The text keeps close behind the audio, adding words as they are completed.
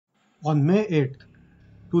On May 8,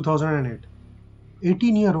 2008,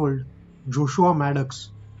 18-year-old Joshua Maddux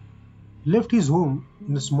left his home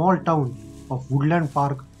in the small town of Woodland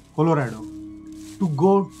Park, Colorado, to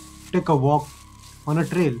go take a walk on a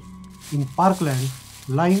trail in parkland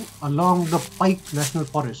lying along the Pike National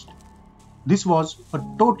Forest. This was a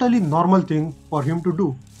totally normal thing for him to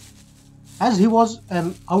do, as he was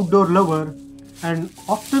an outdoor lover and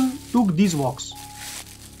often took these walks.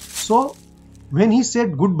 So, when he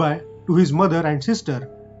said goodbye to his mother and sister,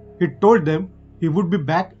 he told them he would be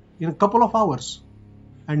back in a couple of hours,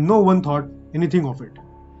 and no one thought anything of it.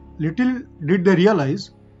 Little did they realize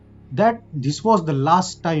that this was the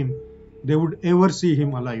last time they would ever see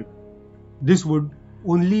him alive. This would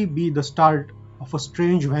only be the start of a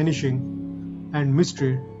strange vanishing and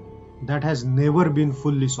mystery that has never been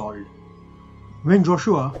fully solved. When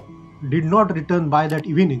Joshua did not return by that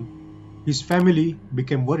evening, his family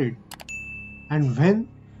became worried, and when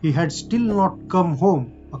he had still not come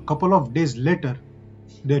home a couple of days later,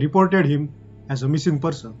 they reported him as a missing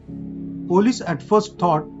person. Police at first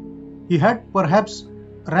thought he had perhaps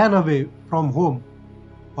ran away from home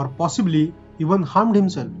or possibly even harmed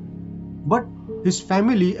himself, but his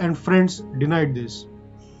family and friends denied this.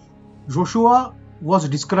 Joshua was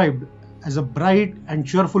described as a bright and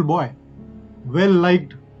cheerful boy, well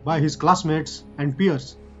liked by his classmates and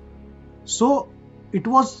peers. So it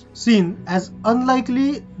was seen as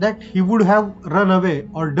unlikely that he would have run away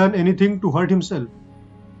or done anything to hurt himself.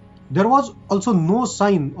 There was also no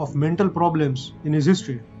sign of mental problems in his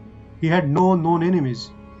history. He had no known enemies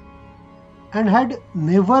and had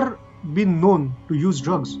never been known to use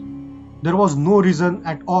drugs. There was no reason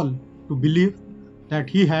at all to believe that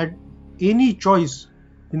he had any choice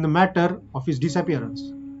in the matter of his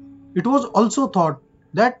disappearance. It was also thought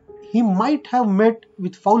that he might have met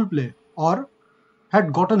with foul play or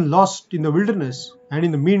had gotten lost in the wilderness, and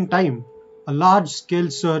in the meantime, a large-scale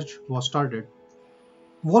search was started.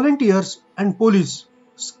 Volunteers and police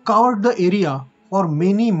scoured the area for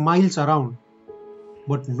many miles around,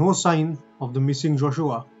 but no sign of the missing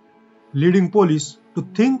Joshua, leading police to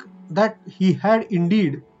think that he had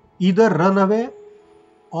indeed either run away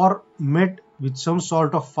or met with some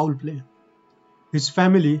sort of foul play. His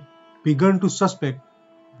family began to suspect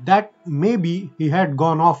that maybe he had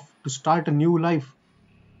gone off to start a new life.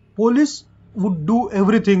 Police would do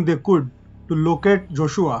everything they could to locate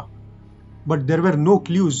Joshua, but there were no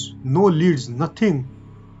clues, no leads, nothing,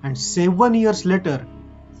 and 7 years later,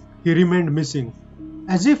 he remained missing,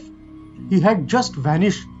 as if he had just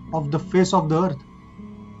vanished off the face of the earth.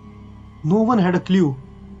 No one had a clue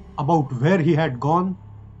about where he had gone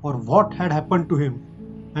or what had happened to him,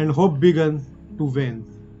 and hope began to wane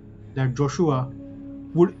that Joshua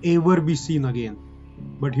would ever be seen again.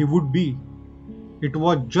 But he would be. It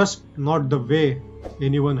was just not the way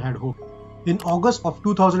anyone had hoped. In August of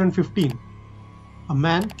 2015, a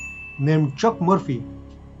man named Chuck Murphy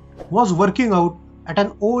was working out at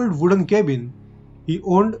an old wooden cabin he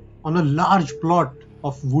owned on a large plot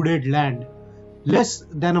of wooded land less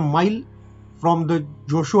than a mile from the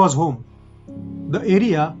Joshua's home. The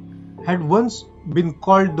area had once been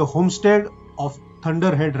called the homestead of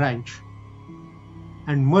Thunderhead Ranch,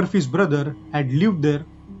 and Murphy's brother had lived there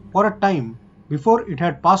for a time before it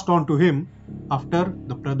had passed on to him after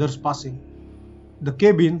the brother's passing. The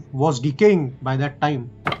cabin was decaying by that time,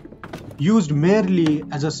 used merely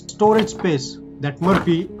as a storage space that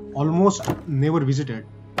Murphy almost never visited,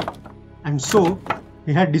 and so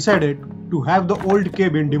he had decided to have the old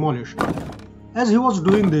cabin demolished. As he was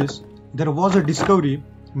doing this, there was a discovery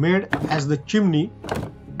made as the chimney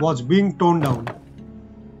was being torn down.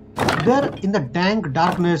 There in the dank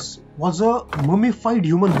darkness was a mummified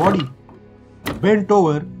human body, bent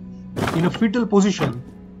over in a fetal position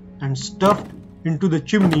and stuffed into the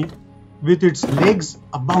chimney with its legs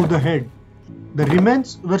above the head. The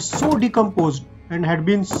remains were so decomposed and had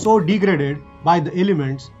been so degraded by the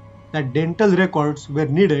elements that dental records were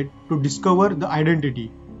needed to discover the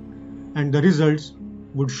identity, and the results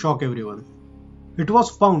would shock everyone. It was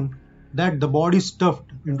found that the body stuffed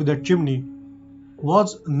into that chimney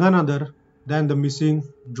was none other than the missing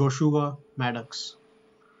Joshua Maddux.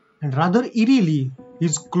 And rather eerily,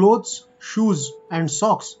 his clothes, shoes, and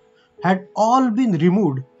socks had all been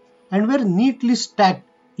removed and were neatly stacked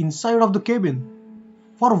inside of the cabin.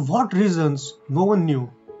 For what reasons, no one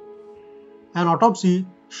knew. An autopsy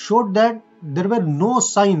showed that there were no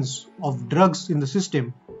signs of drugs in the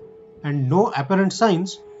system and no apparent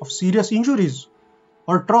signs of serious injuries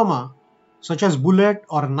or trauma such as bullet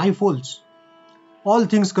or knife holes. All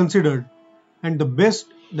things considered, and the best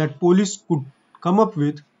that police could come up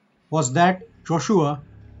with was that Joshua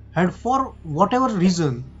had, for whatever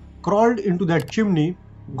reason, crawled into that chimney,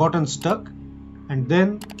 gotten stuck, and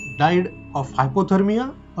then died of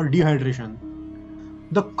hypothermia or dehydration.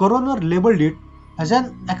 The coroner labeled it as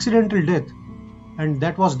an accidental death, and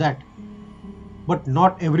that was that. But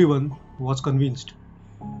not everyone was convinced.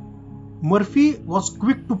 Murphy was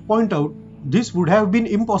quick to point out this would have been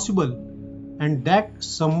impossible and that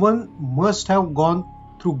someone must have gone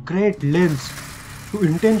through great lengths to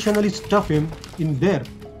intentionally stuff him in there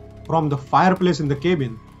from the fireplace in the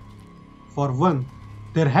cabin. For one,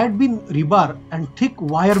 there had been rebar and thick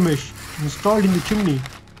wire mesh installed in the chimney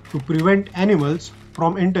to prevent animals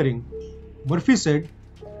from entering. Murphy said,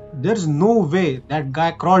 "There's no way that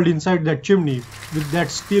guy crawled inside that chimney with that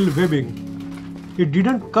steel webbing. It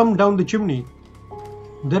didn't come down the chimney."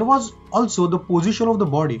 There was also the position of the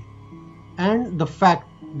body and the fact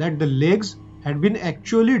that the legs had been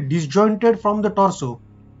actually disjointed from the torso,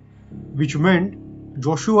 which meant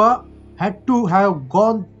Joshua had to have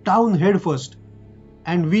gone down headfirst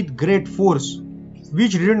and with great force,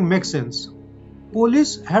 which didn't make sense.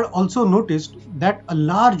 Police had also noticed that a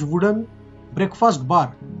large wooden breakfast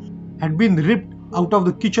bar had been ripped out of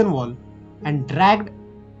the kitchen wall and dragged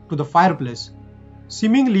to the fireplace,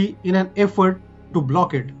 seemingly in an effort to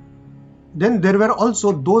block it. Then there were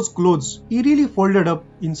also those clothes eerily folded up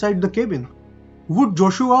inside the cabin. Would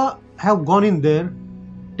Joshua have gone in there,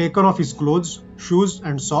 taken off his clothes, shoes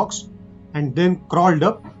and socks, and then crawled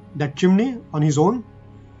up that chimney on his own?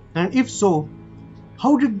 And if so,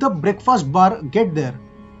 how did the breakfast bar get there?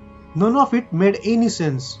 None of it made any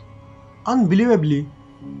sense. Unbelievably,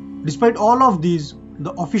 despite all of these,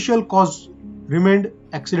 the official cause remained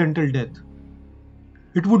accidental death.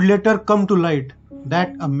 It would later come to light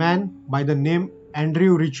that a man by the name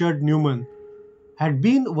Andrew Richard Newman had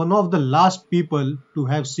been one of the last people to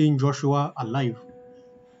have seen Joshua alive.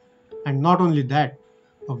 And not only that,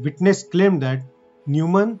 a witness claimed that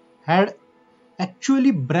Newman had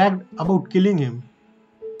actually bragged about killing him.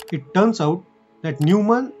 It turns out that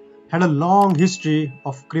Newman had a long history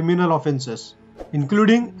of criminal offenses,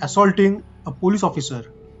 including assaulting a police officer,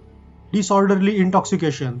 disorderly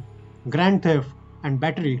intoxication, grand theft, and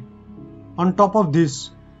battery. On top of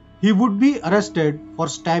this, he would be arrested for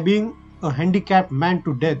stabbing a handicapped man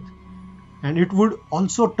to death, and it would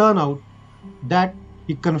also turn out that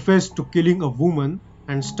he confessed to killing a woman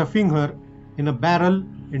and stuffing her in a barrel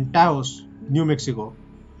in Taos, New Mexico.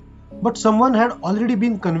 But someone had already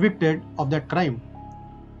been convicted of that crime.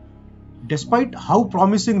 Despite how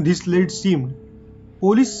promising this lead seemed,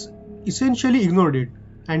 police essentially ignored it,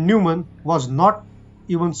 and Newman was not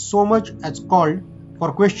even so much as called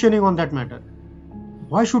for questioning on that matter.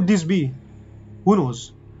 Why should this be? Who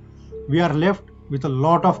knows? We are left with a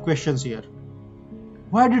lot of questions here.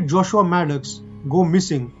 Why did Joshua Maddux go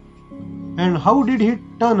missing? And how did he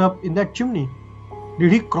turn up in that chimney?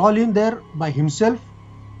 Did he crawl in there by himself?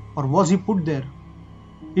 Or was he put there?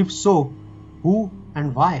 If so, who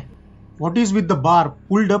and why? What is with the bar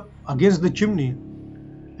pulled up against the chimney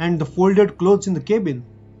and the folded clothes in the cabin?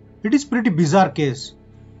 It is a pretty bizarre case,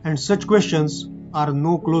 and such questions are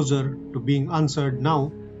no closer to being answered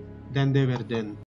now than they were then.